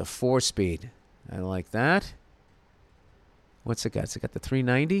 Oh, it's a 4-speed. I like that. What's it got? It's got the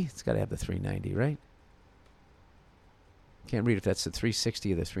 390? It's got to have the 390, right? Can't read if that's the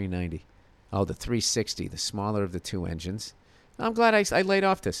 360 or the 390. Oh, the 360, the smaller of the two engines. I'm glad I laid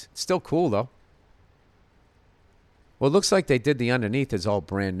off this. It's still cool, though. Well, it looks like they did the underneath is all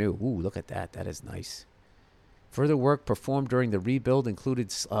brand new. Ooh, look at that. That is nice. Further work performed during the rebuild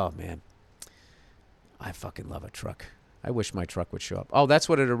included... Oh, man. I fucking love a truck. I wish my truck would show up. Oh, that's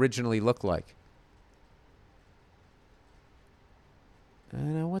what it originally looked like.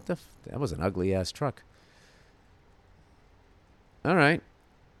 What the... That was an ugly-ass truck. All right.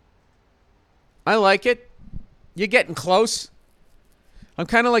 I like it. You're getting close. I'm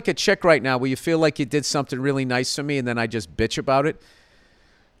kind of like a chick right now where you feel like you did something really nice for me and then I just bitch about it.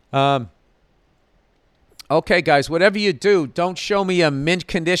 Okay, guys, whatever you do, don't show me a mint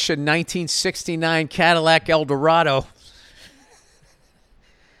condition 1969 Cadillac Eldorado.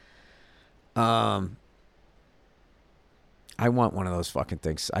 I want one of those fucking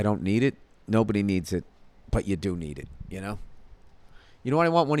things. I don't need it. Nobody needs it, but you do need it, you know? You know what I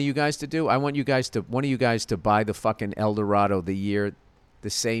want one of you guys to do? I want one of you guys to buy the fucking Eldorado the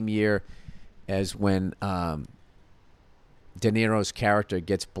same year as when De Niro's character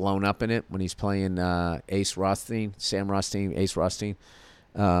gets blown up in it when he's playing Sam Rothstein, Ace Rothstein.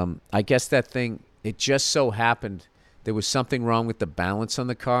 I guess that thing, it just so happened there was something wrong with the balance on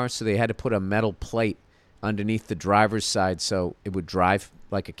the car, so they had to put a metal plate underneath the driver's side so it would drive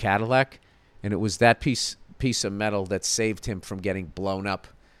like a Cadillac, and it was that piece of metal that saved him from getting blown up.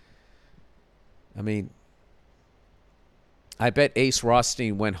 I mean, I bet Ace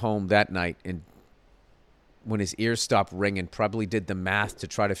Rothstein went home that night and when his ears stopped ringing, probably did the math to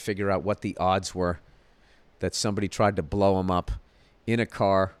try to figure out what the odds were that somebody tried to blow him up in a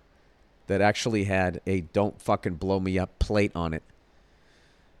car that actually had a "don't fucking blow me up" plate on it.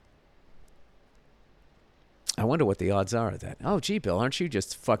 I wonder what the odds are of that. Oh, gee, Bill, aren't you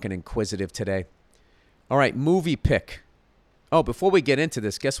just fucking inquisitive today? All right, movie pick. Oh, before we get into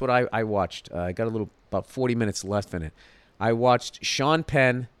this, guess what I watched? I got about 40 minutes left in it. I watched Sean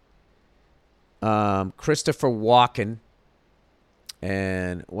Penn, Christopher Walken,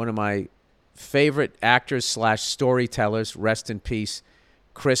 and one of my favorite actors / storytellers, rest in peace,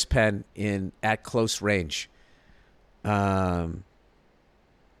 Chris Penn in At Close Range.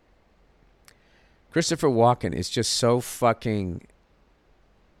 Christopher Walken is just so fucking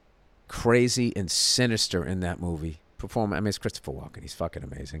crazy and sinister in that movie. It's Christopher Walken. He's fucking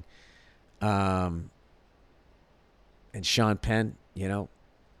amazing. And Sean Penn,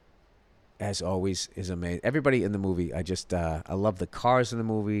 as always, is amazing. Everybody in the movie, I love the cars in the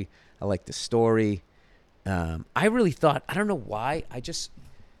movie. I like the story. I really thought, I don't know why, I just,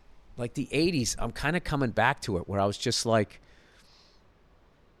 like the 80s, I'm kind of coming back to it, where I was just like,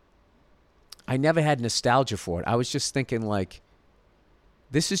 I never had nostalgia for it. I was just thinking, like,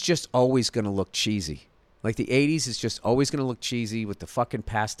 this is just always going to look cheesy. Like, the 80s is just always going to look cheesy with the fucking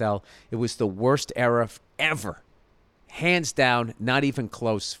pastel. It was the worst era ever. Hands down, not even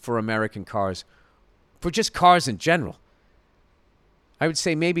close for American cars. For just cars in general. I would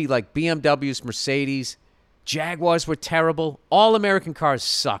say maybe like BMWs, Mercedes, Jaguars were terrible. All American cars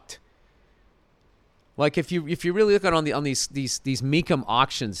sucked. Like if you really look at on these Mecum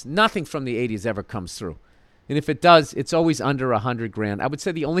auctions, nothing from the 80s ever comes through. And if it does, it's always under $100,000. I would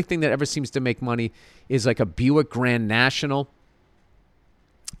say the only thing that ever seems to make money is like a Buick Grand National.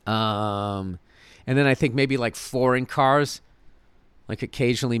 And then I think maybe like foreign cars, like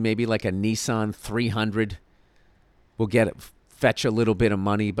occasionally maybe like a Nissan 300 will fetch a little bit of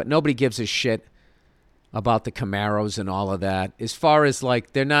money, but nobody gives a shit about the Camaros and all of that. As far as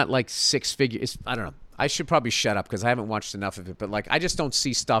like, they're not like six figures. I don't know. I should probably shut up because I haven't watched enough of it, but like, I just don't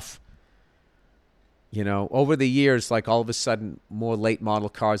see stuff, over the years, like all of a sudden more late model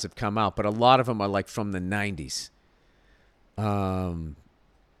cars have come out, but a lot of them are like from the 90s. The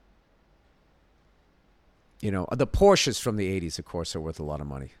Porsches from the 80s, of course, are worth a lot of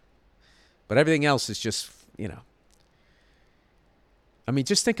money. But everything else is just, I mean,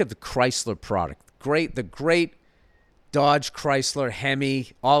 just think of the Chrysler product. The great Dodge, Chrysler,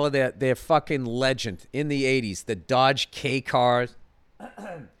 Hemi, all of their fucking legend in the 80s. The Dodge K cars,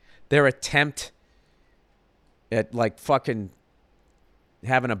 their attempt at like fucking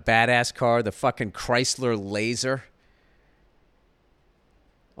having a badass car, the fucking Chrysler Laser.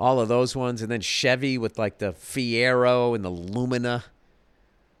 All of those ones. And then Chevy with like the Fiero and the Lumina.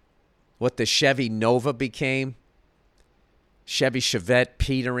 What the Chevy Nova became. Chevy Chevette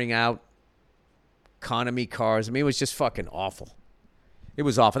petering out. Economy cars. I mean, it was just fucking awful. It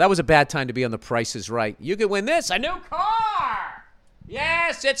was awful. That was a bad time to be on The Price is Right. You could win this, a new car.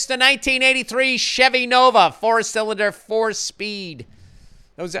 Yes, it's the 1983 Chevy Nova, 4-cylinder, 4-speed.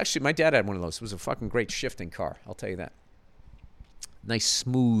 That was actually, my dad had one of those. It was a fucking great shifting car. I'll tell you that. Nice,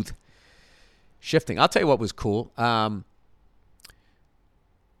 smooth shifting. I'll tell you what was cool. My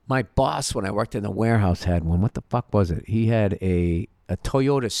boss, when I worked in the warehouse, had one. What the fuck was it? He had a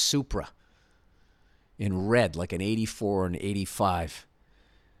Toyota Supra in red, like an 84 and 85.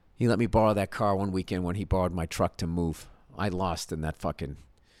 He let me borrow that car one weekend when he borrowed my truck to move. I lost in that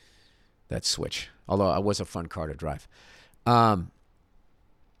switch. Although it was a fun car to drive. As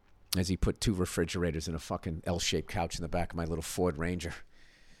he put 2 refrigerators and a fucking L-shaped couch in the back of my little Ford Ranger.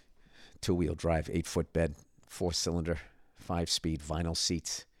 2-wheel drive, 8-foot bed, 4-cylinder, 5-speed, vinyl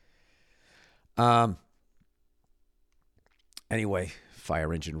seats. Anyway,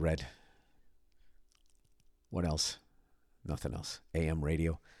 fire engine red. What else? Nothing else. AM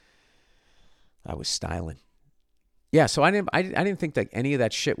radio. I was styling. Yeah, so I didn't think that any of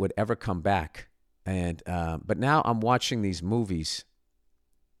that shit would ever come back. And but now I'm watching these movies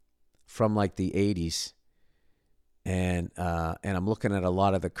from like the 80s, and I'm looking at a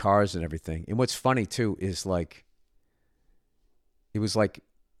lot of the cars and everything. And what's funny too is like, it was like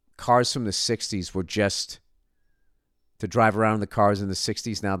cars from the 60s were just to drive around in the cars in the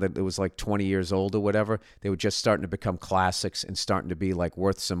 60s. Now that it was like 20 years old or whatever, they were just starting to become classics and starting to be like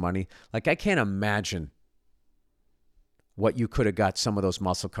worth some money. Like, I can't imagine what you could have got some of those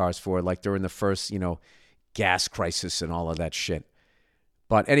muscle cars for, like during the first, gas crisis and all of that shit.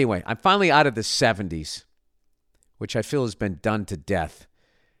 But anyway, I'm finally out of the 70s, which I feel has been done to death.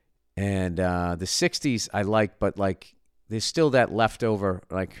 And the 60s I like, but like there's still that leftover,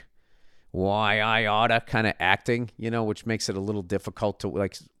 like, why I oughta kind of acting, which makes it a little difficult to,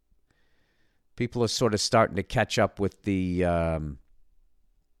 like, people are sort of starting to catch up with the, I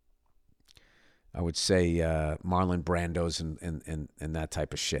would say, Marlon Brandos and that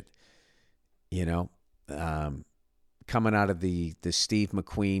type of shit, coming out of the Steve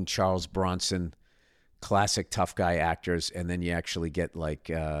McQueen, Charles Bronson, classic tough guy actors, and then you actually get like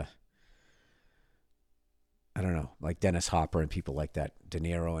I don't know, like Dennis Hopper and people like that, De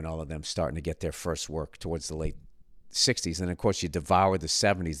Niro and all of them starting to get their first work towards the late 60s. And, of course, you devour the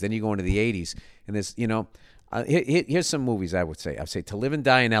 70s. Then you go into the 80s. And there's, here's some movies I would say. I would say To Live and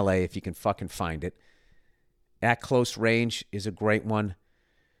Die in L.A., if you can fucking find it. At Close Range is a great one.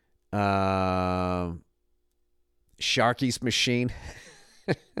 Sharky's Machine.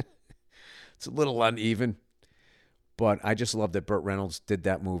 It's a little uneven, but I just love that Burt Reynolds did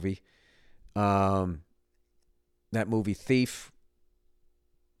that movie. That movie Thief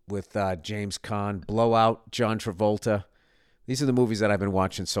with James Caan, Blowout, John Travolta. These are the movies that I've been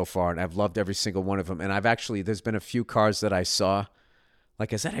watching so far, and I've loved every single one of them. And there's been a few cars that I saw.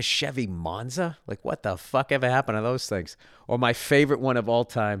 Like, is that a Chevy Monza? Like, what the fuck ever happened to those things? Or my favorite one of all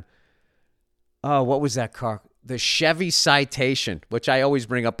time. Oh, what was that car? The Chevy Citation, which I always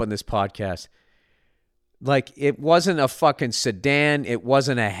bring up on this podcast. Like, it wasn't a fucking sedan. It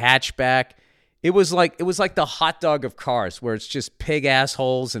wasn't a hatchback. It was like the hot dog of cars, where it's just pig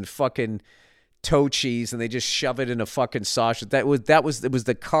assholes and fucking toe cheese, and they just shove it in a fucking sausage. It was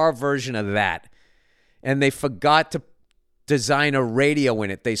the car version of that, and they forgot to design a radio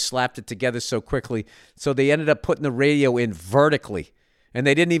in it. They slapped it together so quickly, so they ended up putting the radio in vertically, and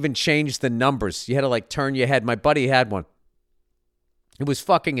they didn't even change the numbers. You had to like turn your head. My buddy had one. It was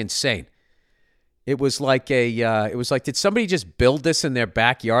fucking insane. It was like did somebody just build this in their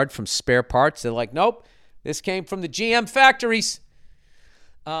backyard from spare parts? They're like, nope, this came from the GM factories.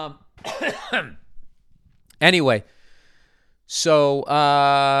 Anyway, so,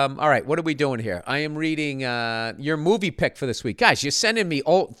 all right, what are we doing here? I am reading your movie pick for this week. Guys, you're sending me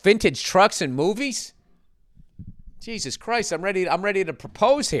old vintage trucks and movies? Jesus Christ, I'm ready to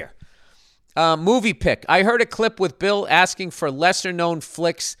propose here. Movie pick. I heard a clip with Bill asking for lesser-known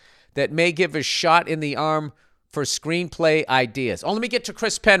flicks that may give a shot in the arm for screenplay ideas. Oh, let me get to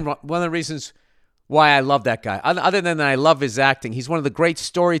Chris Penn. One of the reasons why I love that guy, other than that I love his acting, he's one of the great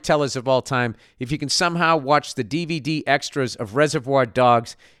storytellers of all time. If you can somehow watch the DVD extras of Reservoir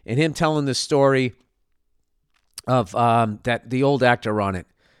Dogs and him telling the story of that the old actor on it.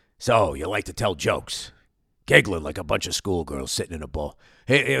 So, you like to tell jokes, giggling like a bunch of schoolgirls sitting in a bowl.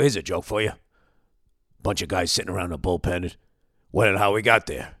 Hey, here's a joke for you. Bunch of guys sitting around a bullpen. When and how we got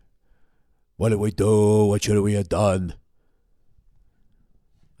there. What did we do? What should we have done?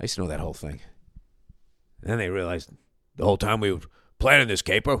 I used to know that whole thing. And then they realized the whole time we were planning this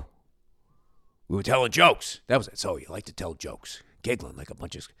caper, we were telling jokes. That was it. So you like to tell jokes. Giggling like a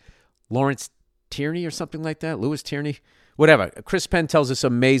bunch of... Lawrence Tierney or something like that? Louis Tierney? Whatever. Chris Penn tells this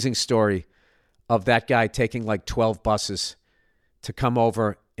amazing story of that guy taking like 12 buses to come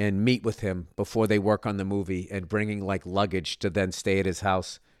over and meet with him before they work on the movie and bringing like luggage to then stay at his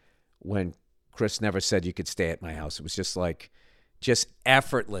house when Chris never said you could stay at my house. It was just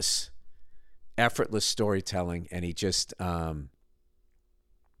effortless storytelling. And he just,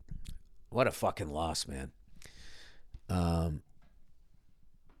 what a fucking loss, man.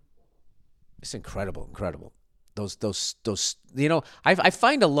 It's incredible. Those, I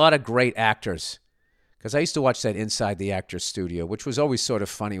find a lot of great actors because I used to watch that Inside the Actors Studio, which was always sort of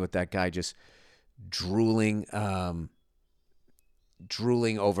funny with that guy just drooling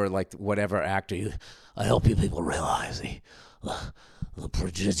over like whatever actor. I hope you people realize the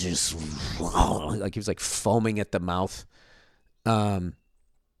prodigious, like he was like foaming at the mouth, and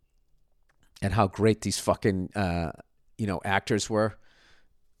how great these fucking actors were.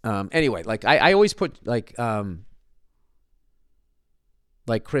 Anyway, like I always put like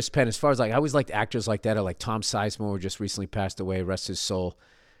Chris Penn, as far as like I always liked actors like that, or like Tom Sizemore, who just recently passed away, rest his soul,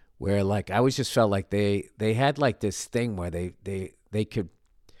 where like I always just felt like they had like this thing where they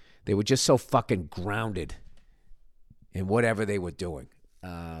were just so fucking grounded in whatever they were doing.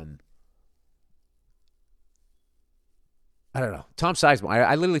 I don't know. Tom Sizemore,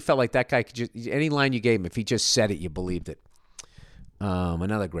 I literally felt like that guy could just, any line you gave him, if he just said it, you believed it.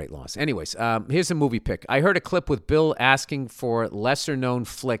 Another great loss. Anyways, here's a movie pick. I heard a clip with Bill asking for lesser-known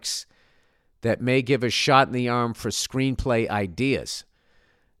flicks that may give a shot in the arm for screenplay ideas.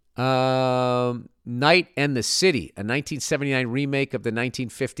 Night and the City, a 1979 remake of the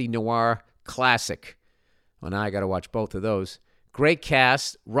 1950 noir classic. Well, now I got to watch both of those. Great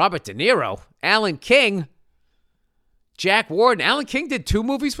cast. Robert De Niro, Alan King, Jack Warden. Alan King did 2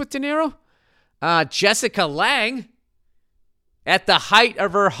 movies with De Niro. Jessica Lange, at the height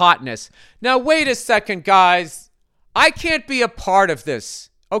of her hotness. Now, wait a second, guys. I can't be a part of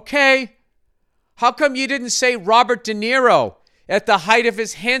this, okay? How come you didn't say Robert De Niro at the height of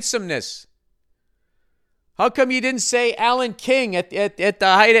his handsomeness? How come you didn't say Alan King at the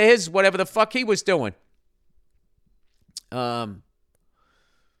height of his whatever the fuck he was doing?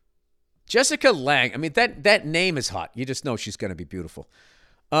 Jessica Lange. I mean, that name is hot. You just know she's going to be beautiful.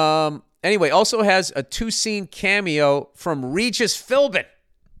 Anyway, also has a 2-scene cameo from Regis Philbin.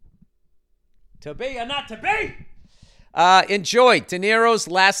 To be or not to be? Enjoy. De Niro's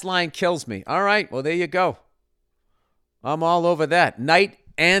last line kills me. All right, well, there you go. I'm all over that. Not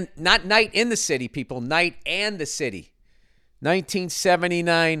Night in the City, people. Night and the City.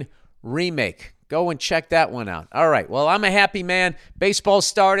 1979 remake. Go and check that one out. All right, well, I'm a happy man. Baseball's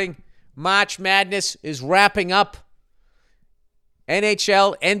starting. March Madness is wrapping up.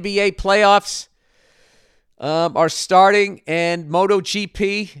 NHL, NBA playoffs are starting. And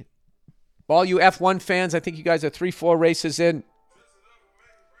MotoGP, all you F1 fans, I think you guys are 3-4 races in.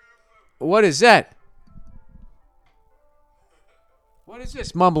 What is that? What is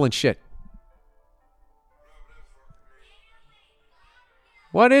this mumbling shit?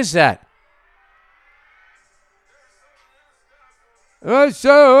 What is that? Is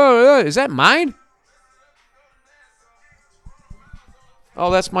that mine? Oh,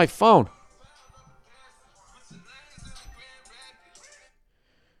 that's my phone.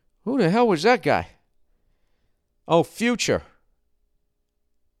 Who the hell was that guy? Oh, Future.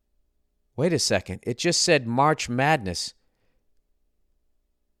 Wait a second. It just said March Madness.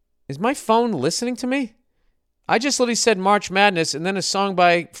 Is my phone listening to me? I just literally said March Madness, and then a song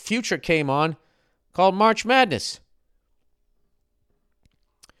by Future came on called March Madness.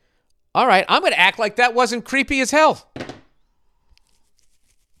 All right, I'm going to act like that wasn't creepy as hell.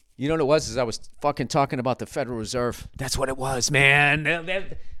 You know what it was? Is I was fucking talking about the Federal Reserve. That's what it was, man.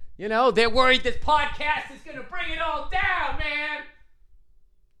 They're worried this podcast is going to bring it all down, man.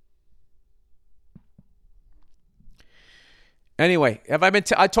 Anyway, have I been?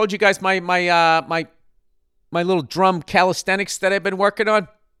 I told you guys my little drum calisthenics that I've been working on.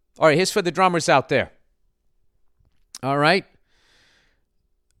 All right, here's for the drummers out there. All right.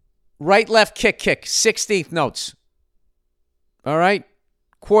 Right, left, kick, 16th notes. All right.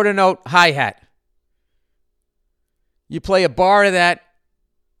 Quarter note, hi-hat. You play a bar of that,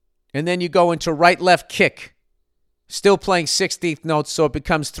 and then you go into right, left, kick. Still playing 16th notes, so it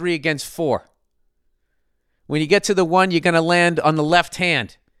becomes 3 against 4. When you get to the 1, you're going to land on the left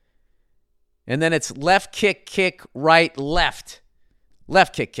hand. And then it's left, kick, right, left.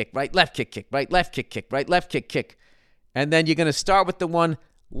 Left, kick, right, left, kick, right, left, kick, right, left, kick. And then you're going to start with the 1,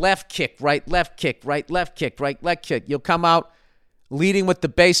 left kick, right, left kick, right, left kick, right, left kick. You'll come out leading with the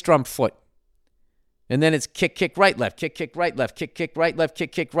bass drum foot. And then it's kick, right, left, right, left, right, left,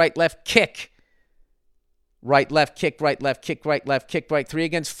 right, left, kick. Right, left, kick, right, left, kick, right, 3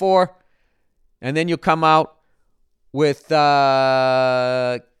 against 4. And then you'll come out with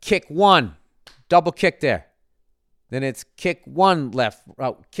kick 1, double kick there. Then it's kick 1 left,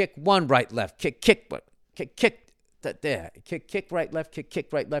 kick 1 right, left, kick, there. Kick right, left, kick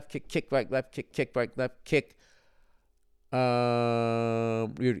right, left, kick right, left, kick right, left, kick. You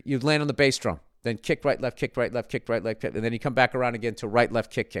land on the bass drum. Then kick right, left, kick right, left, kick right, left, kick. And then you come back around again to right,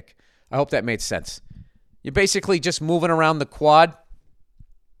 left, kick. I hope that made sense. You're basically just moving around the quad.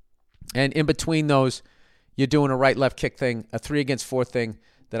 And in between those, you're doing a right, left kick thing, a 3 against 4 thing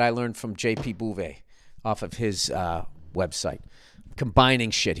that I learned from J.P. Bouvet off of his website. Combining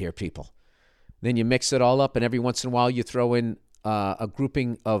shit here, people. Then you mix it all up, and every once in a while you throw in a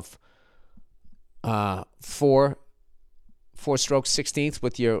grouping of 4 strokes 16th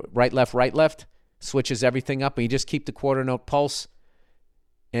with your right, left. Switches everything up, and you just keep the quarter note pulse,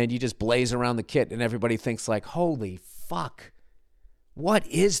 and you just blaze around the kit, and everybody thinks like, holy fuck, what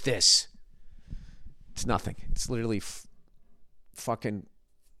is this? It's nothing. It's literally fucking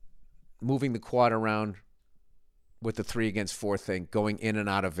moving the quad around with the 3 against 4 thing, going in and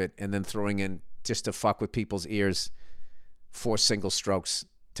out of it, and then throwing in, just to fuck with people's ears, 4 single strokes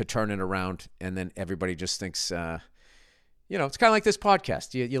to turn it around, and then everybody just thinks, it's kind of like this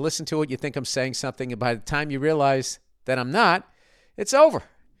podcast. You listen to it, you think I'm saying something, and by the time you realize that I'm not, it's over.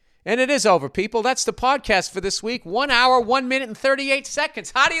 And it is over, people. That's the podcast for this week. 1 hour, 1 minute, and 38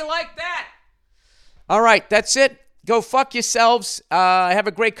 seconds. How do you like that? All right, that's it. Go fuck yourselves. Have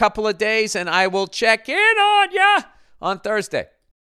a great couple of days, and I will check in on ya on Thursday.